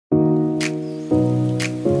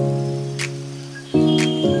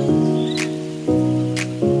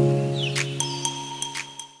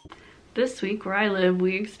this week where I live,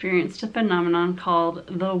 we experienced a phenomenon called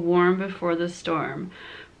the warm before the storm,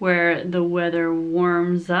 where the weather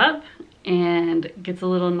warms up and gets a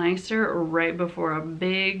little nicer right before a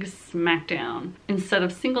big smackdown. Instead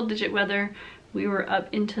of single-digit weather, we were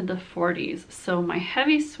up into the 40s, so my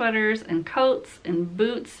heavy sweaters and coats and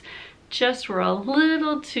boots just were a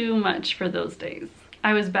little too much for those days.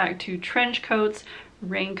 I was back to trench coats,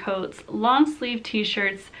 raincoats, long sleeve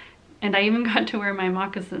t-shirts, and I even got to wear my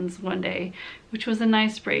moccasins one day, which was a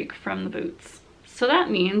nice break from the boots. So that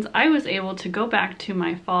means I was able to go back to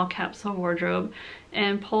my fall capsule wardrobe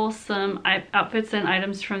and pull some outfits and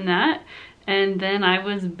items from that, and then I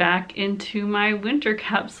was back into my winter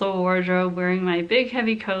capsule wardrobe wearing my big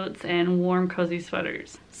heavy coats and warm cozy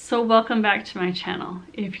sweaters. So welcome back to my channel.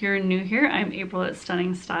 If you're new here, I'm April at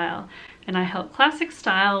Stunning Style, and I help classic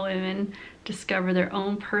style women discover their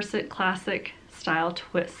own perfect classic style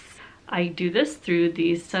twists. I do this through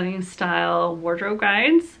the Stunning Style wardrobe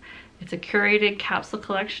guides. It's a curated capsule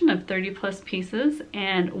collection of 30+ pieces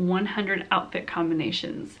and 100 outfit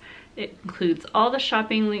combinations. It includes all the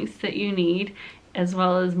shopping links that you need, as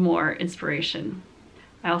well as more inspiration.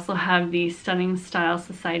 I also have the Stunning Style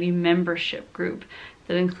Society membership group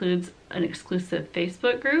that includes an exclusive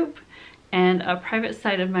Facebook group and a private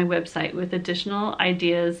site of my website with additional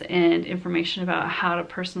ideas and information about how to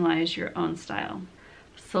personalize your own style.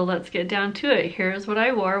 So let's get down to it. Here's what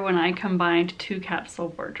I wore when I combined 2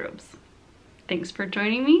 capsule wardrobes. Thanks for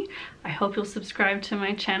joining me. I hope you'll subscribe to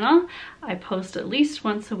my channel. I post at least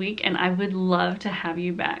once a week and I would love to have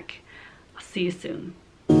you back. I'll see you soon.